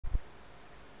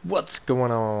What's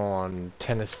going on,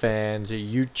 tennis fans,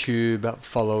 YouTube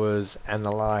followers and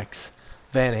the likes?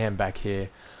 Van Ham back here.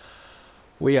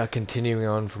 We are continuing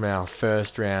on from our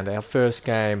first round, our first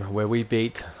game where we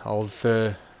beat old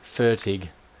Fertig.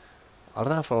 I don't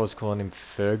know if I was calling him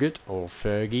Fergut or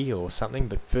Fergie or something,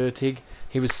 but Fertig.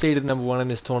 He was seeded number 1 in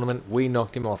this tournament. We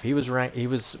knocked him off. He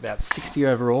was about 60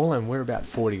 overall and we're about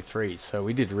 43, so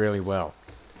we did really well.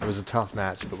 It was a tough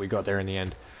match, but we got there in the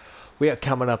end. We are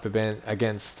coming up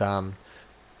against, dare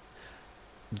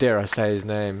I say his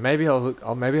name? Maybe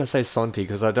I'll say Santi,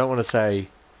 because I don't want to say,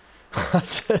 I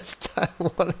just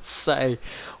don't want to say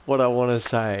what I want to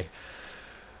say.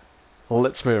 Well,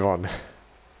 let's move on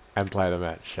and play the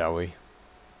match, shall we?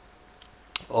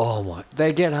 Oh my,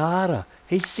 they get harder.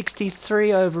 He's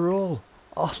 63 overall.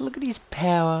 Oh, look at his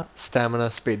power, stamina,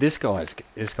 speed. This guy's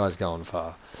going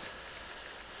far.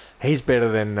 He's better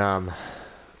than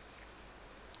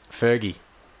Fergie.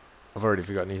 I've already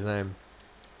forgotten his name.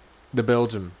 The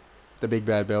Belgium. The big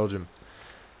bad Belgium.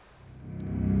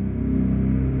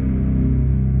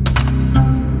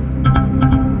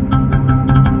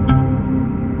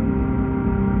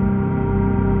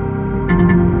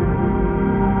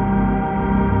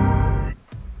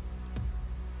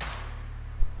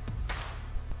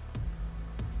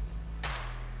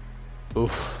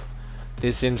 Oof.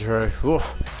 This intro. Oof.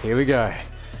 Here we go.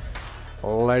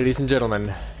 Ladies and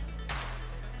gentlemen.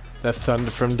 The thunder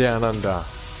from down under.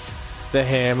 The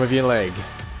ham of your leg.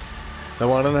 The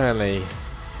one and only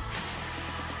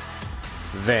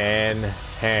Van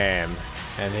Ham.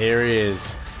 And here he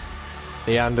is.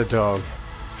 The underdog.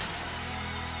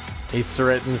 He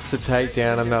threatens to take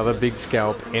down another big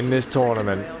scalp in this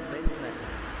tournament.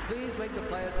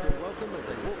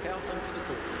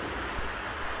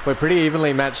 We're pretty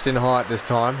evenly matched in height this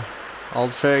time.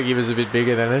 Old Fergie was a bit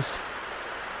bigger than us.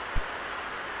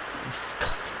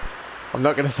 I'm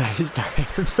not going to say his name,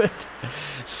 but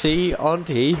see,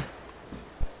 Auntie.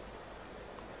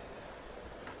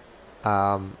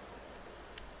 Here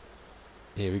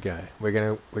we go. We're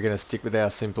gonna stick with our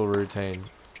simple routine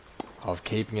of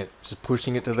keeping it, just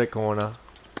pushing it to the corner.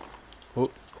 Oh,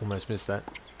 almost missed that.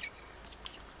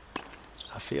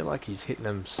 I feel like he's hitting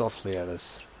them softly at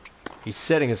us. He's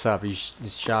setting us up. He's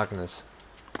sharking us.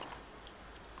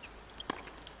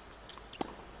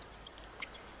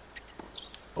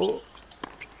 Oh.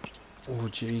 Oh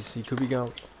jeez, he could be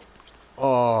going.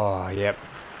 Oh, yep.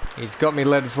 He's got me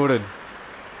lead-footed.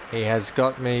 He has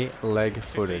got me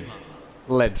leg-footed.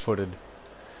 Lead-footed.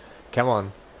 Come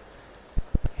on.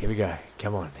 Here we go.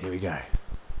 Come on, here we go.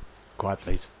 Quiet,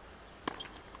 please.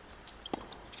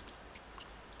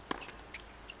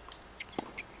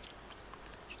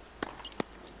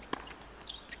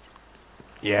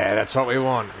 Yeah, that's what we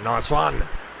want. Nice one.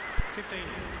 15.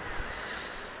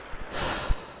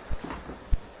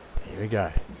 Here we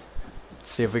go. Let's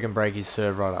see if we can break his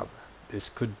serve right up. This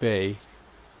could be...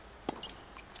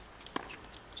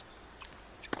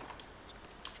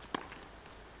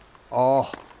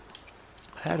 Oh!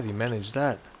 How did he manage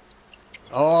that?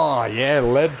 Oh, yeah,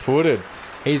 lead-footed.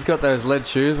 He's got those lead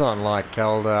shoes on like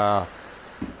old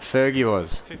Fergie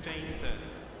was. 15.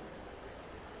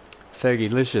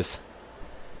 Fergie-licious.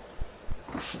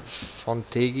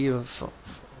 Fontigi or...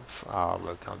 Oh,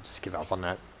 look, I'll just give up on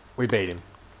that. We beat him.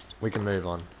 We can move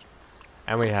on.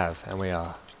 And we have, and we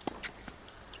are.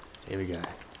 Here we go.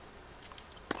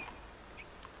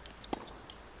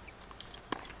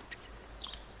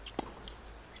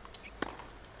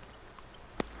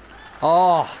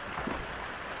 Oh!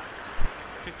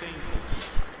 15.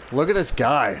 Look at us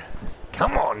go.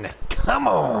 Come on, come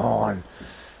on!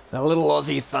 The little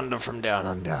Aussie thunder from down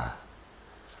under.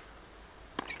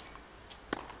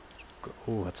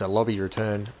 Oh, that's a lobby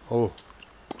return. Oh.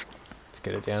 Let's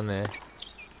get it down there.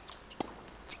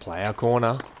 Let's play our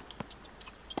corner.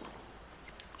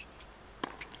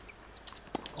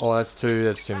 Oh, that's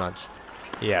too much.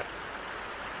 Yeah.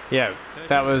 Yeah,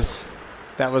 that was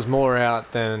more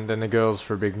out than the girls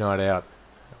for a big night out.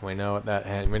 We know what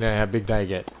that we know how big they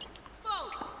get.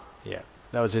 Yeah,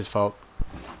 that was his fault.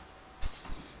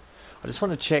 I just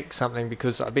want to check something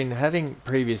because I've been having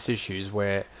previous issues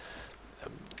where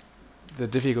the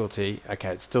difficulty, okay,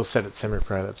 it's still set at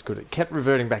semi-pro, that's good. It kept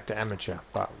reverting back to amateur,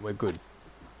 but we're good.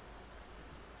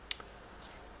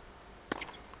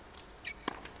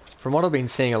 From what I've been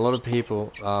seeing, a lot of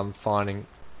people finding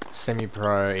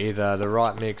semi-pro either the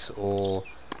right mix or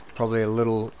probably a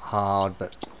little hard,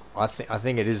 but I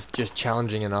think it is just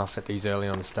challenging enough at these early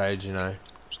on stage, you know.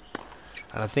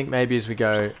 And I think maybe as we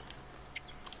go,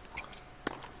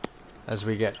 as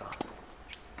we get...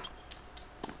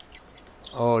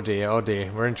 Oh dear,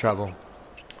 we're in trouble.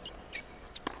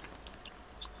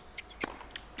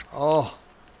 Oh,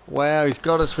 wow, he's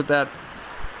got us with that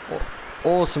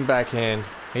awesome backhand.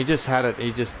 He just had it.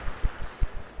 He just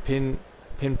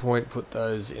pinpoint put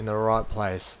those in the right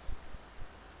place.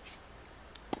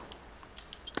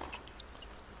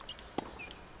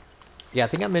 Yeah, I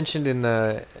think I mentioned in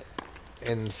the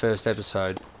first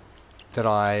episode that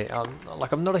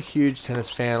I'm not a huge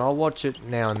tennis fan. I'll watch it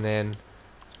now and then.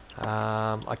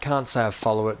 I can't say I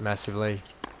follow it massively.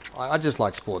 I just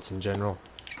like sports in general.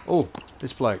 Oh,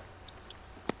 this bloke.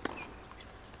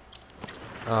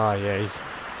 Oh yeah, he's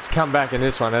come back in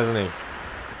this one, hasn't he?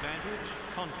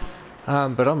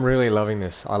 But I'm really loving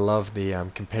this. I love the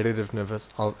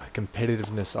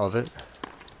competitiveness of it.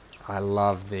 I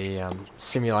love the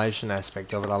simulation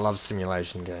aspect of it. I love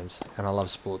simulation games, and I love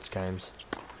sports games.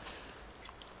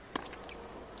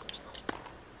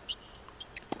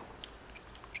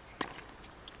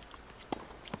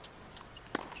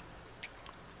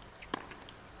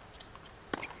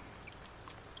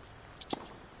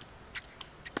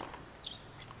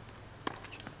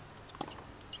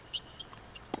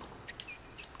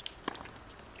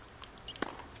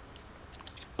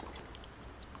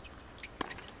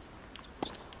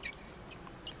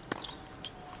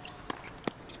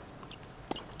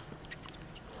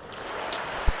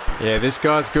 Yeah, this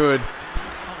guy's good.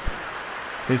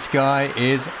 This guy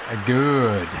is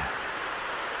good.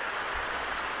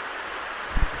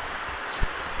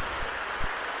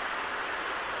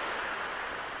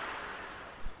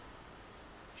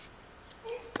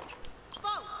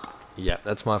 Yeah,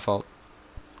 that's my fault.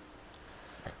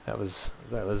 That was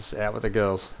out with the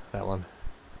girls, that one.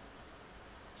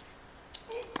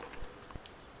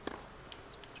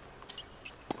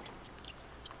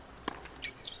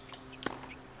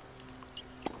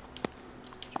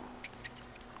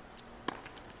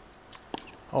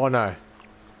 Oh no.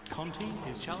 Conti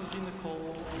is challenging the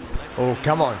call. Oh,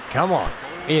 come on, come on.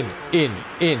 In.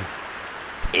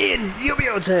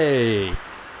 Beauty.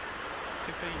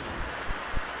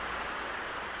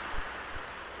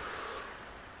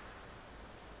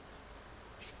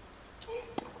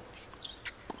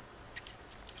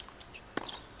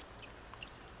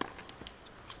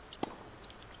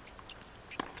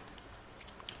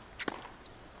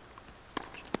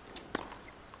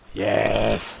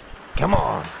 Yes. Come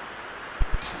on.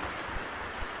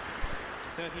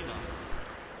 39.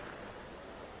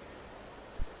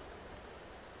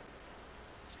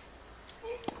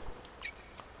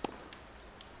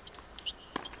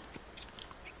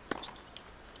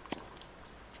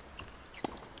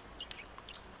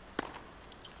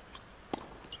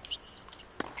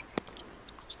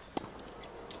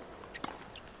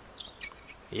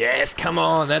 Yes, come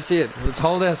on, that's it. Let's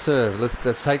hold our serve.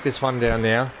 Let's take this one down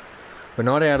now. We're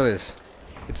not out of this.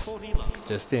 It's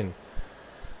just in.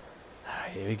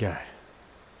 Here we go.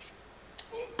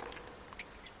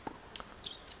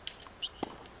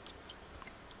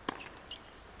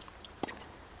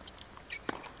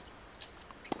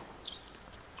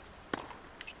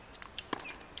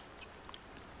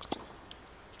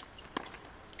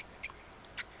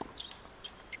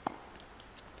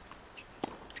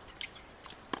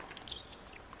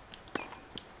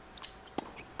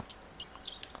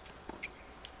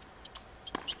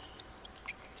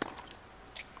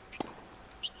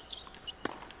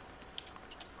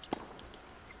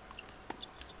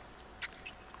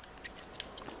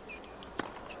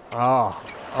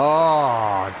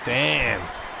 Oh, damn.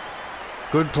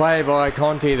 Good play by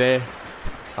Conti there.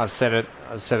 I've said it,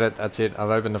 that's it. I've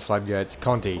opened the floodgates.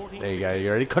 Conti, there you go,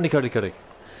 you ready? Conti.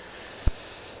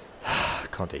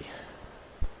 Conti.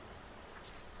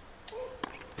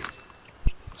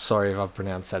 Sorry if I've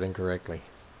pronounced that incorrectly.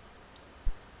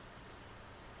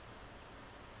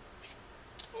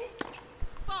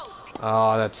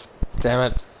 Oh, that's...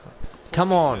 damn it.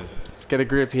 Come on. Let's get a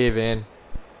grip here, Van.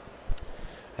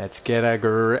 Let's get a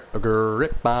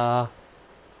gripper.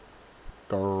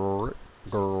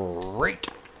 Great.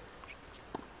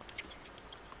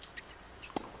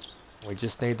 We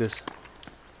just need this.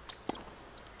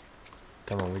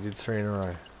 Come on, we did 3 in a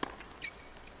row.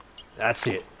 That's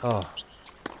it. Oh.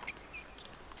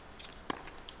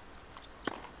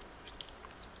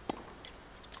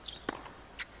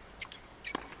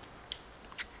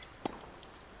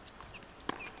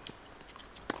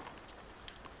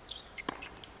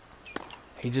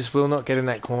 He just will not get in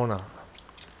that corner.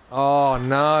 Oh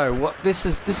no! What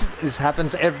this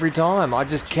happens every time. I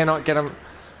just cannot get him.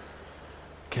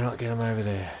 Cannot get him over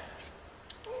there.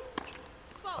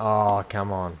 Oh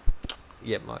come on!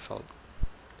 Yep, my fault.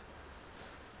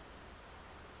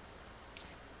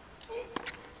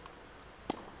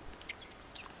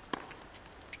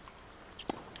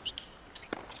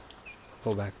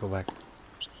 Pull back, pull back.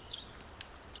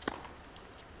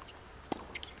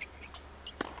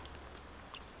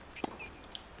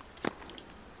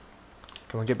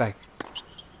 Come on, get back.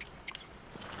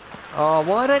 Oh,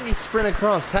 why don't you sprint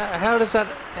across? How does that...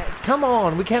 Come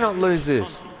on, we cannot lose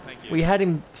this. We had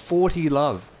him 40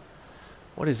 love.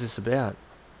 What is this about?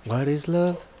 What is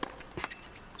love?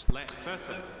 Left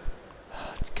person.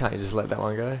 Can't you just let that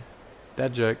one go?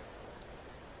 Dad joke.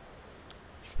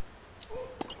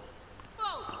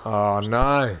 Oh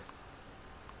no.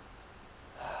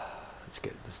 Let's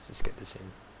just get this in.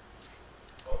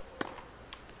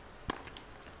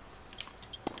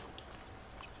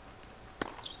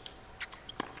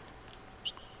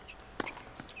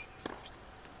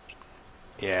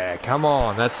 Yeah, come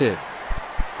on, that's it.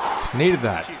 Needed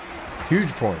that.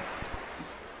 Huge point.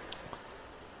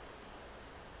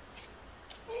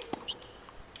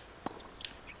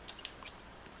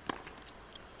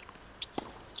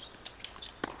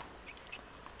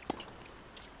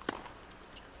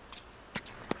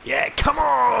 Yeah, come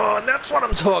on! That's what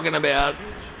I'm talking about.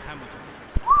 Hamilton.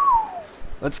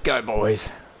 Let's go, boys.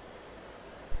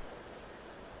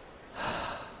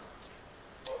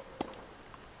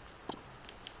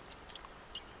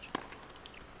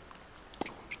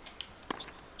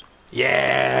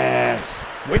 Yes!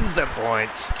 Wins the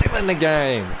point. Still in the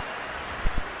game.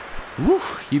 Woo!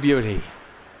 You beauty.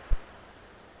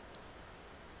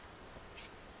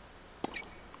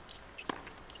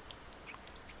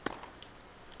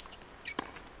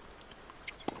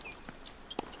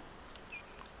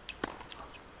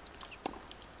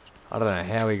 I don't know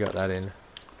how he got that in.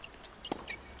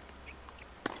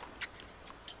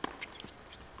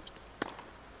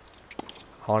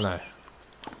 Oh no.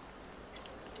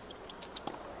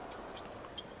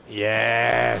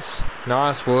 Yes!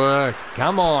 Nice work.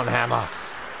 Come on, Hammer.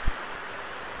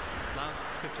 Love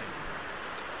 15.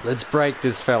 Let's break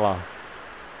this fella.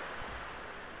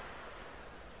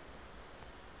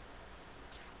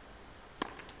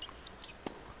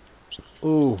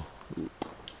 Ooh.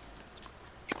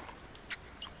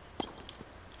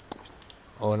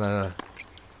 Oh no no.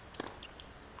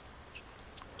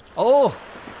 Oh!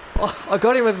 Oh! I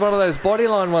got him with one of those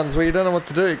bodyline ones where you don't know what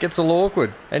to do. It gets all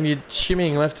awkward and you're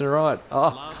shimmying left and right.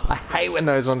 Oh, I hate when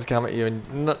those ones come at you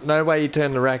and no way you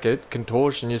turn the racket,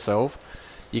 contortion yourself,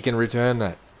 you can return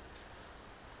that.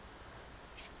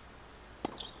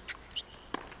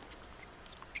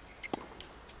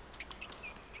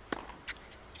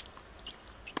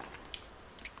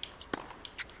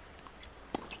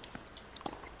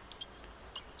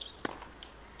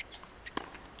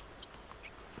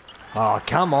 Oh,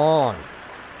 come on.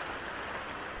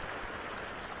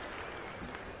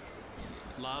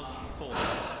 Love 4.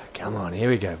 Come on, here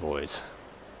we go, boys.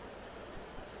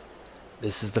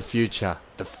 This is the future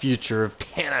of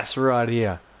tennis right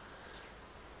here.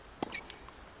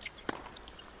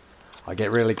 I get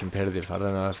really competitive. I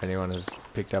don't know if anyone has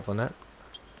picked up on that.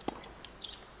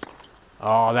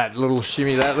 Oh, that little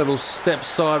shimmy, that little step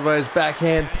sideways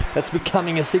backhand, that's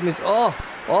becoming a signature.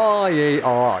 Oh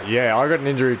yeah, I got an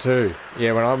injury too.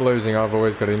 Yeah, when I'm losing, I've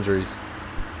always got injuries.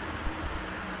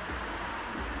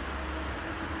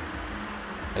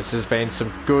 This has been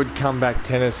some good comeback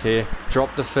tennis here.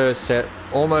 Dropped the first set,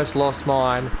 almost lost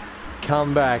mine,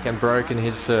 come back and broken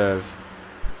his serve.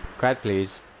 Quiet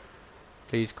please.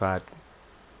 Please quiet.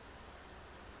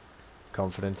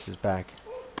 Confidence is back.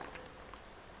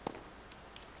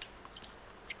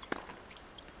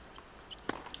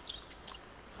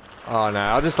 Oh no,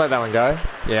 I'll just let that one go.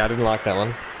 Yeah, I didn't like that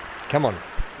one. Come on.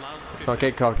 Let's not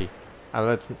get cocky.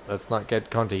 Let's not get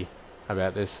conty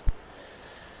about this.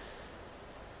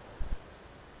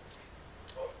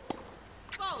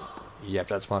 Yep,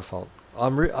 that's my fault.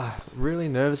 I'm really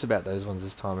nervous about those ones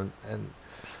this time, and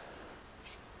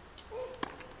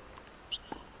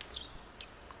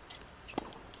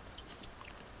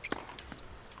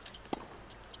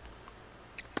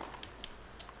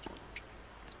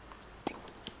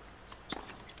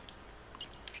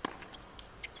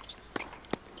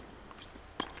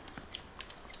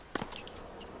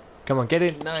come on, get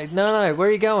in. No, where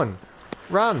are you going?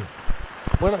 Run.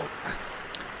 Well,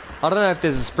 I don't know if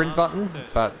there's a sprint button,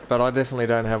 but I definitely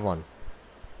don't have one.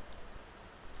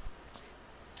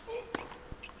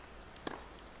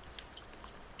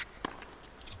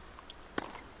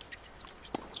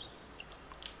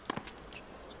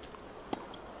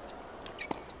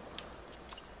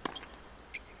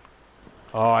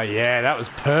 Oh yeah, that was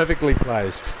perfectly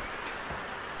placed.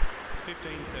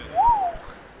 15-30.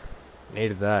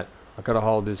 Needed that. I gotta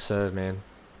hold this serve, man.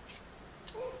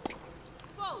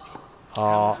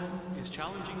 Oh, Hamilton is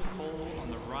challenging the call on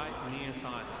the right near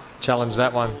side. challenge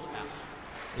that one. Ball out.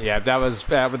 Yeah, that was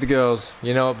out with the girls.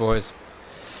 You know it, boys.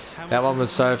 That one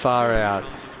was so far out.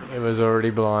 It was already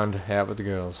blind. Out with the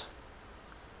girls.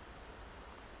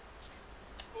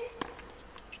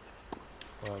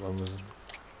 That one was...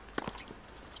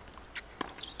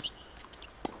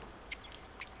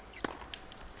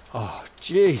 Oh,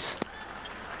 jeez.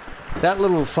 That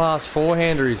little fast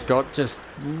forehander he's got just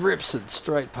rips it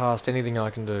straight past anything I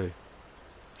can do.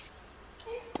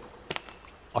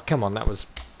 Oh, come on, that was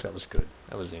good.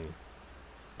 That was in.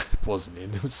 It wasn't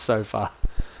in. It was so far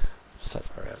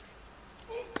out.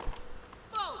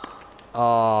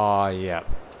 Oh, yeah.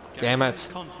 Damn it.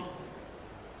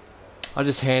 I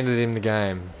just handed him the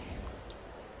game.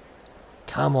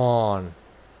 Come on.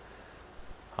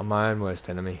 I'm my own worst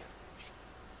enemy.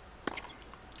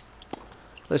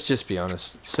 Let's just be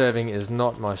honest. Serving is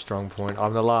not my strong point.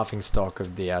 I'm the laughing stock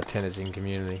of the tennising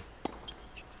community.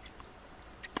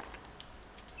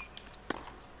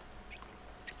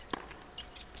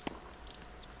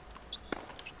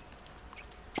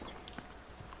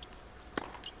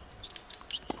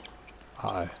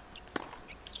 Uh-oh.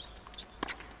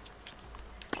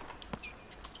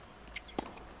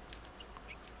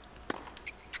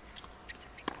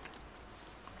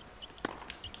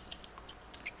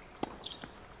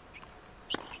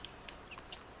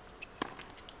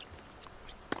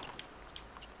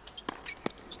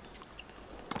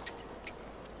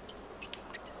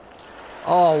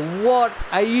 Oh, what?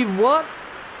 Are you what?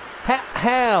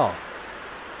 How?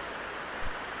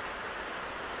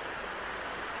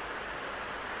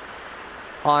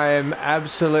 I am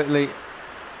absolutely...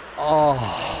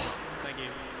 Oh. Thank you.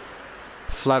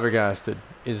 Flabbergasted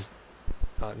is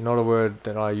not a word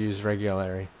that I use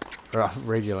regularly.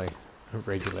 Regularly.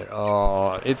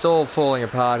 Oh, it's all falling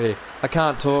apart here. I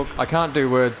can't talk. I can't do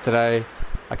words today.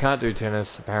 I can't do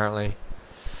tennis, apparently.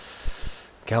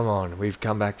 Come on, we've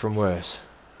come back from worse.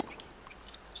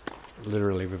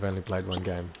 Literally, we've only played one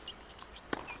game.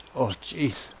 Oh,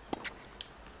 jeez.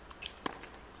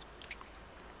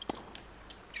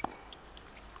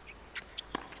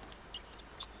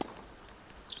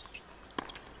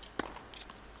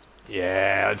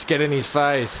 Yeah, let's get in his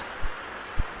face.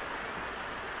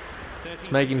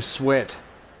 Let's make him sweat.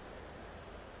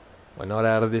 We're not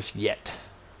out of this yet.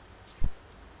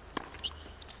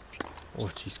 Oh,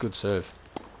 jeez, good serve.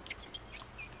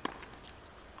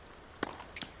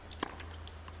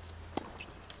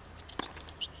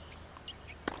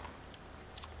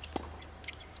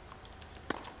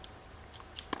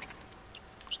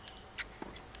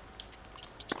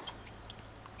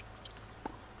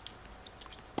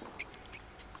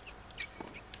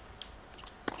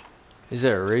 Is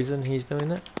there a reason he's doing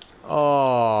that?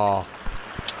 Oh.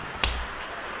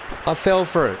 I fell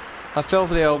for it. I fell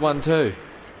for the old 1-2.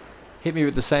 Hit me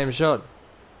with the same shot.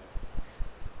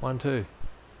 1-2.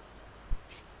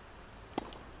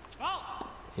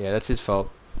 Yeah, that's his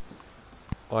fault.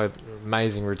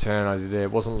 Amazing return I did there.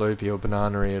 It wasn't loopy or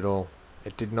banana-y at all.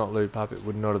 It did not loop up. It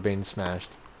would not have been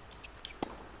smashed.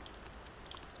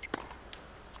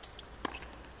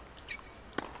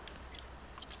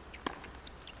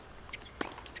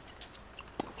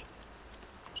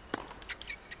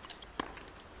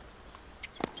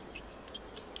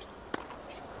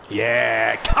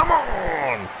 Yeah, come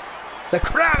on! The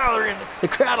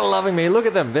crowd are loving me. Look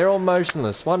at them. They're all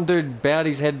motionless. One dude bowed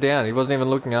his head down. He wasn't even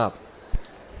looking up.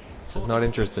 He's not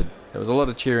interested. There was a lot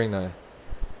of cheering though.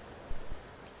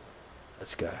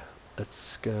 Let's go.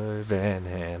 Let's go, Van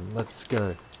Ham. Let's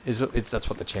go. That's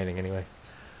what they're chanting anyway.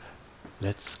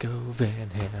 Let's go,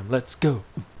 Van Ham. Let's go.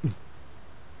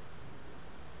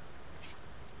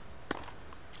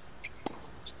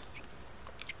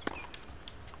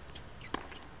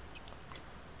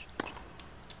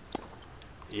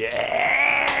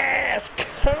 Yes!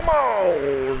 Come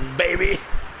on, baby!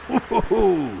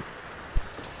 Woo-hoo-hoo.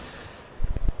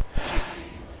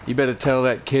 You better tell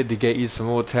that kid to get you some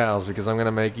more towels because I'm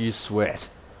gonna make you sweat.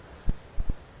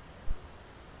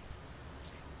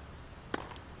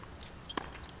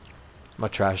 My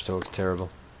trash talk's terrible.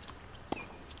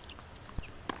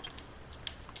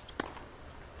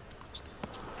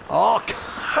 Oh,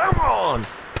 come on!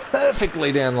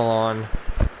 Perfectly down the line.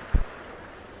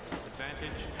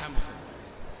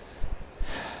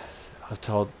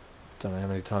 Don't know how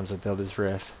many times I've told this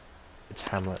ref. It's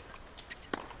Hamlet,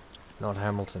 not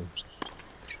Hamilton.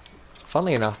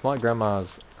 Funnily enough, my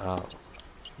grandma's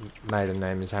maiden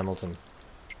name is Hamilton.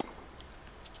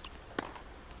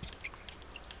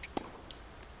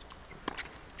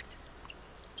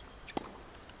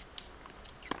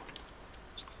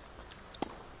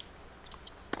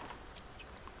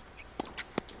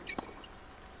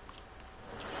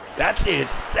 That's it.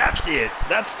 That's it.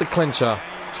 That's the clincher.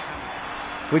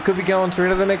 We could be going through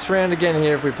to the next round again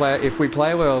here if we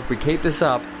play well. If we keep this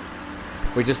up,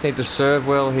 we just need to serve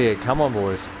well here. Come on,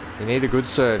 boys. We need a good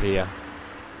serve here.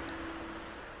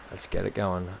 Let's get it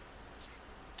going.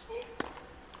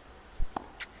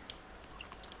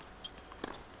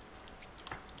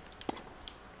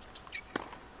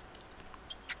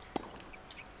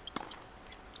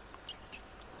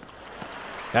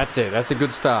 That's it. That's a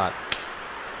good start.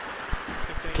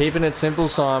 Keeping it simple,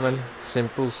 Simon.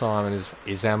 Simple Simon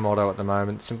is our motto at the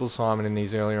moment. Simple Simon in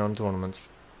these earlier on tournaments.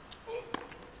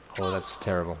 Oh, that's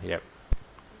terrible. Yep.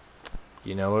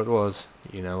 You know what it was.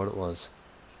 You know what it was.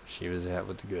 She was out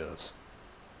with the girls.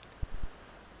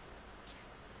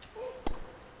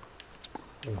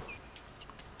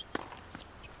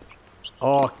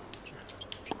 Oh.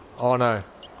 Oh no.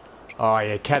 Oh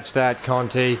yeah, catch that,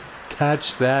 Conti.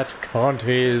 Catch that,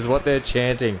 Conti is what they're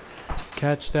chanting.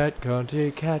 Catch that,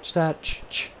 Conti. Catch that.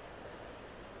 Ch-ch.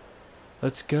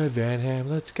 Let's go, Van Ham.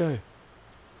 Let's go.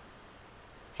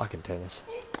 Fucking tennis.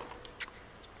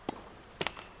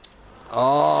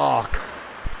 Oh,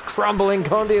 crumbling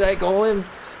Conti, they call him.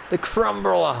 The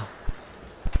crumbler.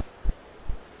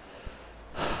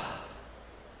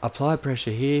 Apply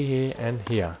pressure here, here, and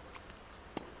here.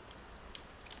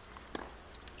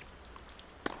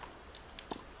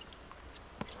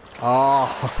 Oh,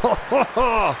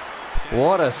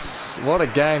 what a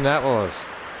game that was.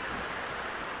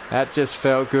 That just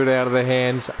felt good out of the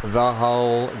hands the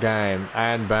whole game.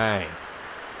 And bang.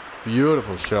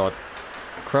 Beautiful shot.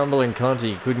 Crumbling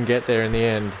Conti couldn't get there in the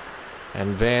end.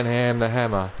 And Van Ham the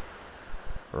Hammer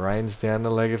rains down the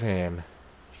leg of Ham.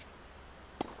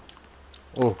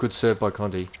 Oh, good serve by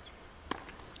Conti.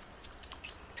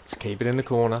 Let's keep it in the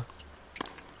corner.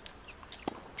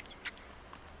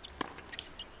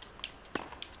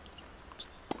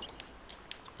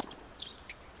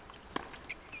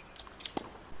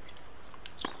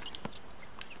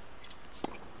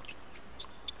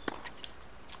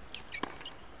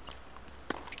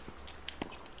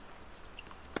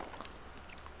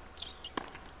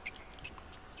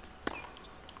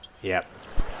 Yep.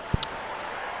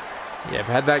 Yep,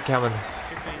 had that coming.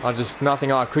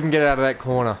 I couldn't get out of that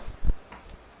corner.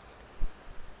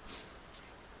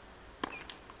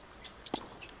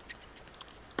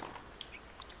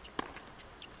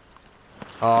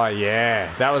 Oh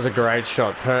yeah, that was a great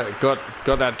shot. Got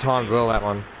that timed well, that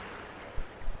one.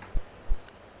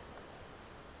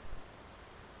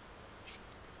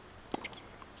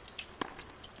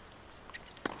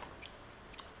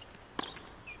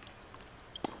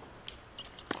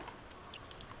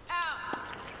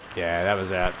 Yeah, that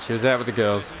was out. She was out with the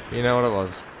girls. You know what it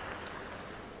was.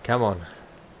 Come on.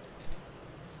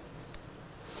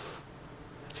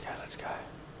 Let's go, let's go.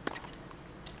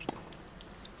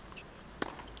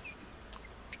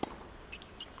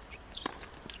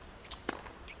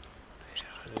 Yeah,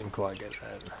 I didn't quite get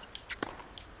that.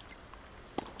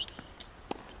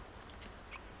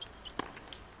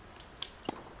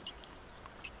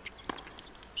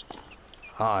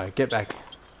 Ah, get back.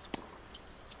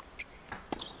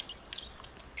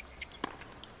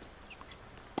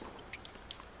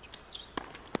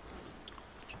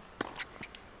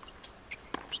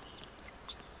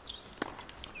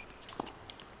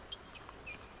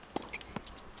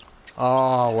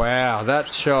 Oh wow,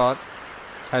 that shot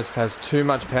has too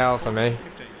much power for me.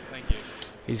 Thank you.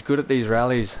 He's good at these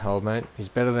rallies, old mate. He's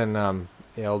better than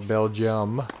the old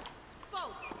Belgium.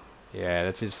 Yeah,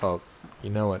 that's his fault.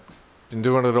 You know it. Been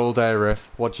doing it all day,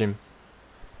 ref. Watch him.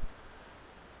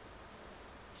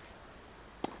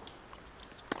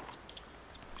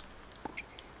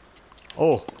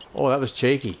 Oh, that was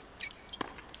cheeky.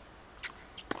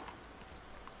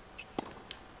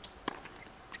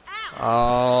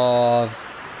 Oh,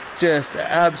 just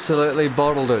absolutely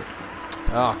bottled it.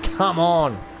 Oh, come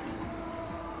on.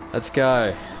 Let's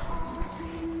go.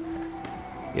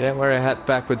 You don't wear a hat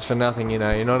backwards for nothing, you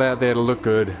know. You're not out there to look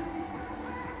good.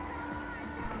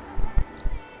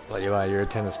 Well, you are. You're a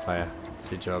tennis player.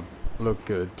 It's your job. Look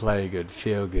good, play good,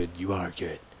 feel good. You are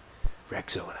good.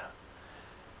 Rexona.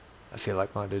 I feel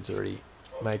like my dude's already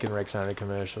making Rexona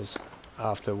commercials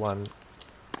after one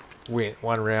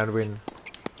round win.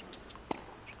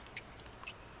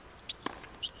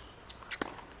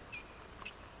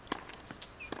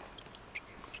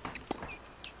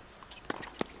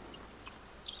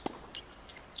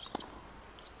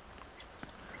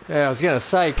 Yeah, I was going to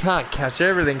say, can't catch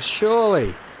everything,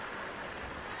 surely.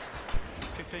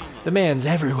 15. The man's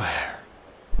everywhere.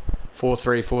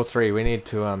 4-3, 4-3. We need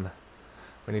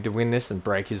to win this and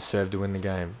break his serve to win the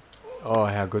game. Oh,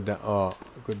 how good that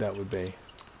would be.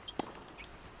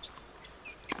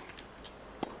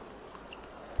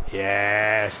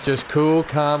 Yes, just cool,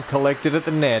 calm, collected at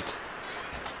the net.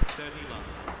 30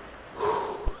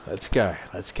 love. Let's go,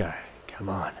 let's go. Come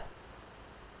on.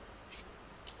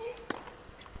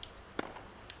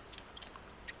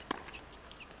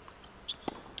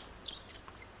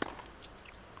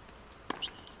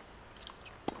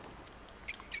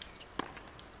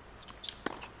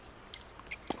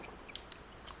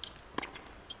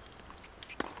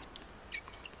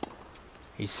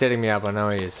 He's setting me up, I know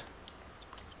he is.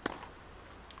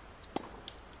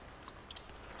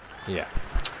 Yeah.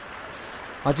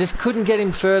 I just couldn't get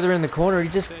him further in the corner. He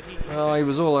just, oh, he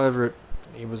was all over it.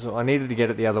 I needed to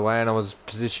get it the other way and I was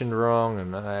positioned wrong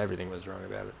and everything was wrong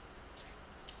about it.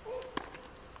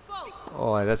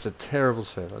 Oh, that's a terrible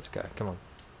serve. Let's go, come on.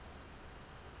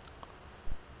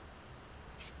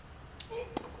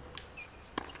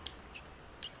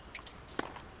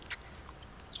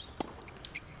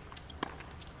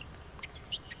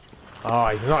 Oh,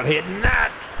 he's not hitting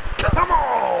that. Come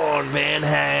on, Van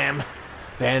Ham.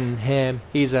 Van Ham,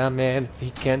 he's our man.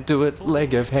 He can't do it,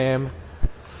 leg of ham.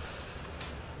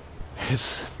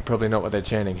 It's probably not what they're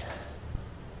chanting.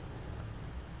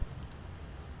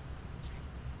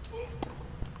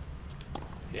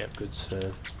 Yep, good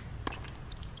serve.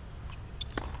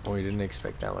 Oh, he didn't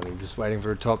expect that one. He was just waiting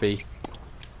for a toppy.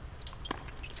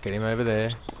 Let's get him over there.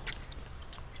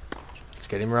 Let's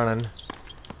get him running.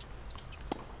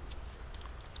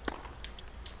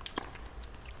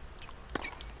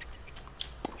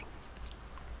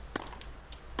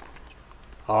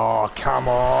 Oh, come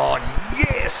on.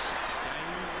 Yes!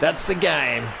 That's the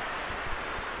game.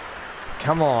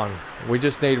 Come on. We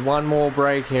just need one more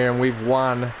break here and we've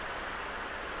won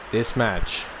this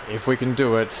match. If we can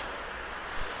do it,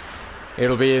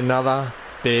 it'll be another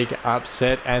big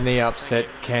upset and the upset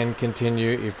can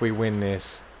continue if we win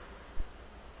this.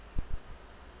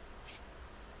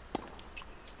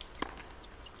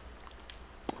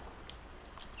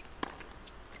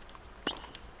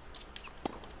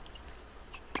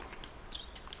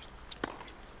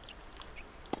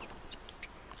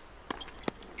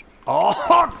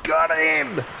 Oh, got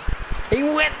him! He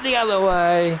went the other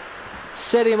way.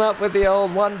 Set him up with the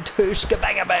old 1-2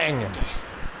 skabang-a-bang.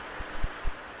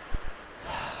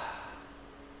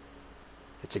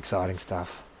 It's exciting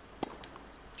stuff.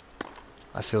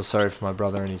 I feel sorry for my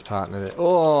brother and his partner there.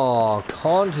 Oh,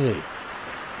 Conti.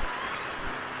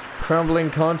 Crumbling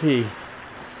Conti.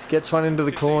 Gets one into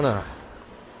the corner.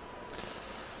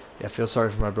 Yeah, I feel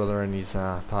sorry for my brother and his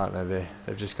partner there.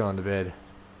 They've just gone to bed.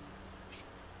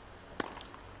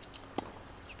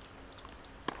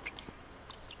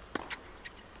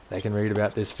 They can read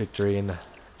about this victory in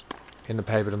the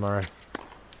paper tomorrow.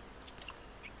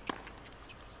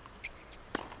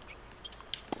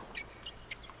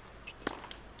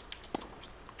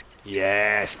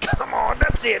 Yes, come on,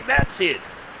 that's it, that's it.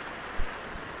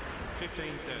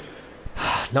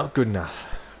 15-30. Not good enough.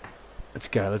 Let's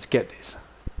go, let's get this.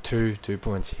 Two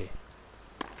points here.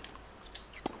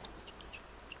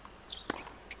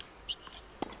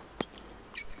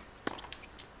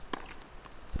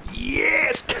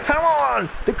 Yes, come on!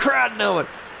 The crowd know it.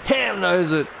 Ham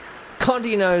knows it.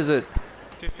 Conti knows it.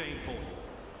 15-40.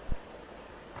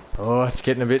 Oh, it's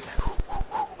getting a bit...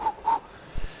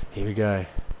 Here we go.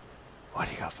 What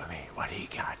do you got for me? What do you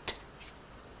got?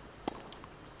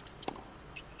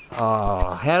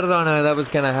 Oh, how did I know that was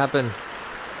going to happen?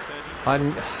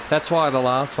 That's why the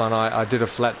last one I did a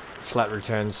flat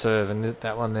return serve and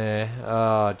that one there,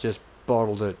 just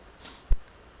bottled it.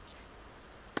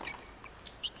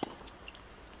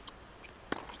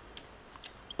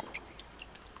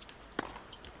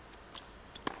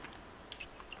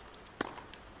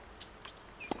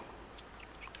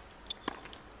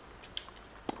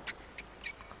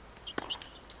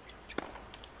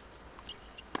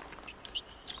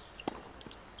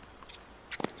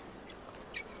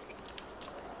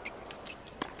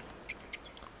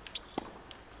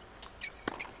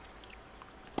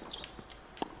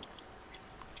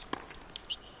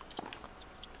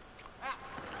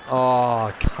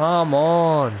 Oh, come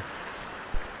on.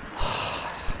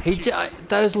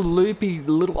 Those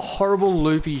little horrible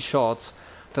loopy shots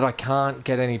that I can't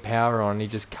get any power on, he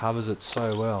just covers it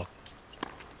so well.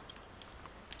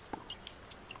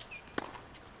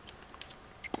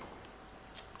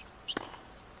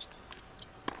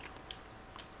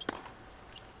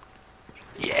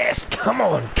 Yes, come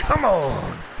on, come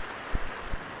on.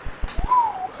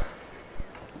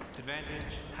 Advantage,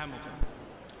 Hamilton.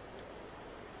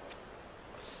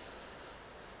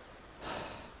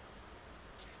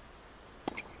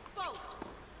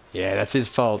 Yeah, that's his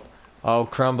fault.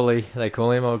 Old Crumbly. They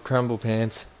call him Old Crumble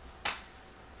Pants.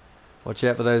 Watch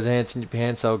out for those ants in your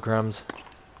pants, old crumbs.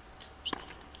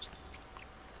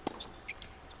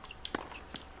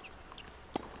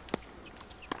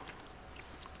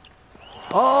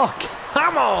 Oh,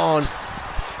 come on!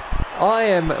 I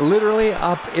am literally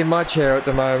up in my chair at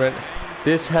the moment.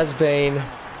 This has been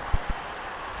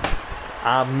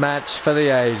a match for the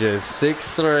ages.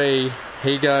 6-3.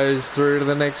 He goes through to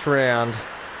the next round.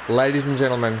 Ladies and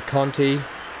gentlemen, Conti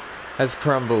has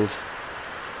crumbled.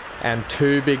 And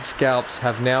 2 big scalps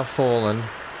have now fallen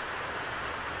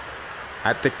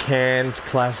at the Cairns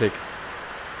Classic.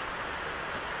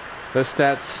 The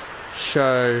stats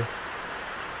show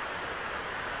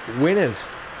winners.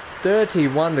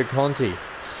 31 to Conti,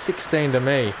 16 to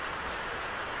me.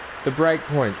 The break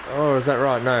point, oh, is that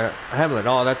right? No, Hamlet,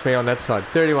 oh, that's me on that side.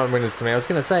 31 winners to me. I was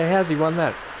going to say, how's he won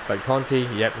that? But Conti,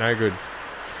 yep, no good.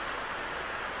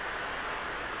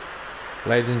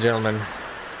 Ladies and gentlemen,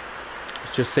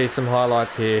 let's just see some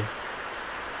highlights here.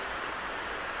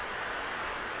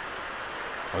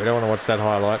 Oh, we don't want to watch that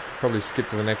highlight. Probably skip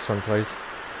to the next one, please.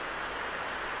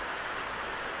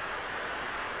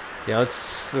 Yeah, let's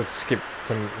skip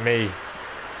to me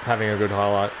having a good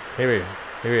highlight. Here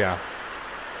we are.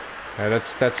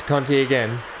 That's Conti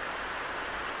again.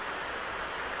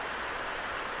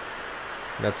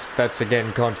 That's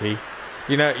again Conti.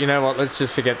 You know what? Let's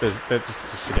just forget this. Let's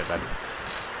just forget that.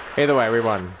 Either way, we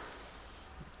won.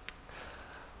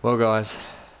 Well, guys,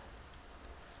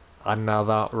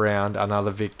 another round,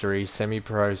 another victory.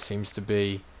 Semi-pro seems to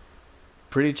be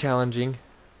pretty challenging.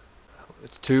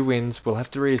 It's 2 wins. We'll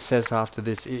have to reassess after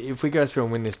this. If we go through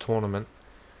and win this tournament,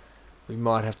 we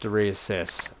might have to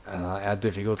reassess our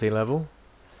difficulty level.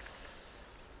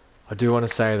 I do want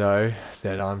to say though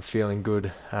that I'm feeling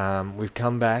good. We've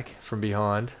come back from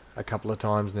behind a couple of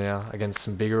times now against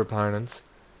some bigger opponents.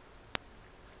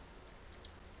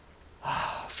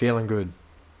 Feeling good.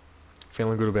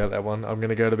 Feeling good about that one. I'm going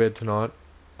to go to bed tonight.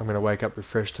 I'm going to wake up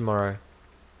refreshed tomorrow.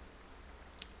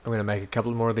 I'm going to make a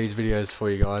couple more of these videos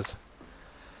for you guys.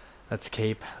 Let's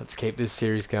keep this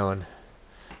series going.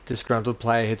 Disgruntled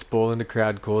player hits ball in the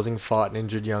crowd, causing fight and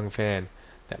injured young fan.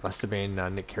 That must have been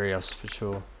Nick Kyrgios for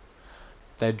sure.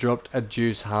 They dropped a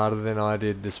deuce harder than I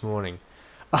did this morning.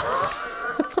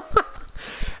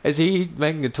 Is he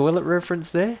making a toilet reference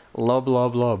there? Lob,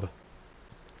 lob, lob.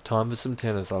 Time for some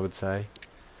tennis, I would say.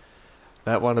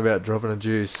 That one about dropping a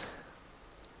deuce.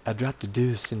 I dropped a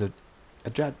deuce in the...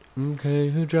 Okay,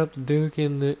 who dropped the duke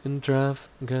in the draft?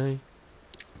 Okay.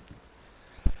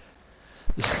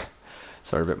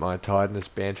 Sorry about my tiredness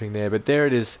bantering there, but there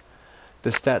it is.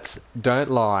 The stats don't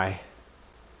lie.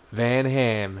 Van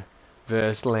Ham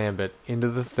versus Lambert into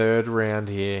the 3rd round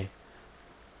here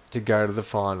to go to the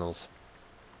finals.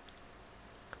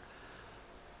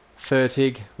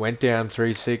 Fertig went down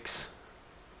 3-6.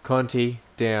 Conti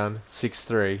down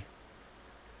 6-3.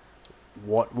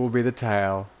 What will be the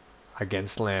tale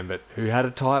against Lambert, who had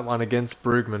a tight one against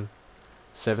Brugman?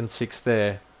 7-6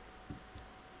 there.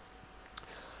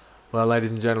 Well,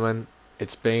 ladies and gentlemen,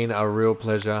 it's been a real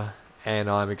pleasure, and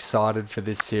I'm excited for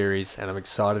this series, and I'm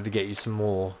excited to get you some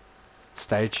more.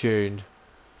 Stay tuned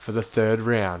for the 3rd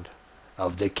round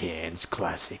of the Cairns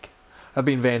Classic. I've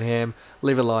been Van Ham.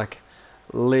 Leave a like,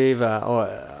 leave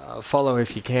a follow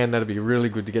if you can. That'd be really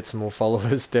good to get some more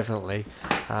followers, definitely.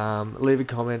 Leave a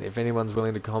comment if anyone's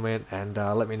willing to comment, and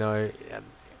let me know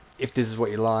if this is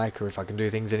what you like, or if I can do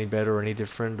things any better or any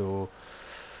different, or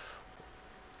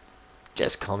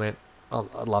just comment.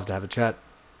 I'd love to have a chat.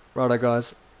 Righto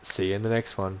guys, see you in the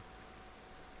next one.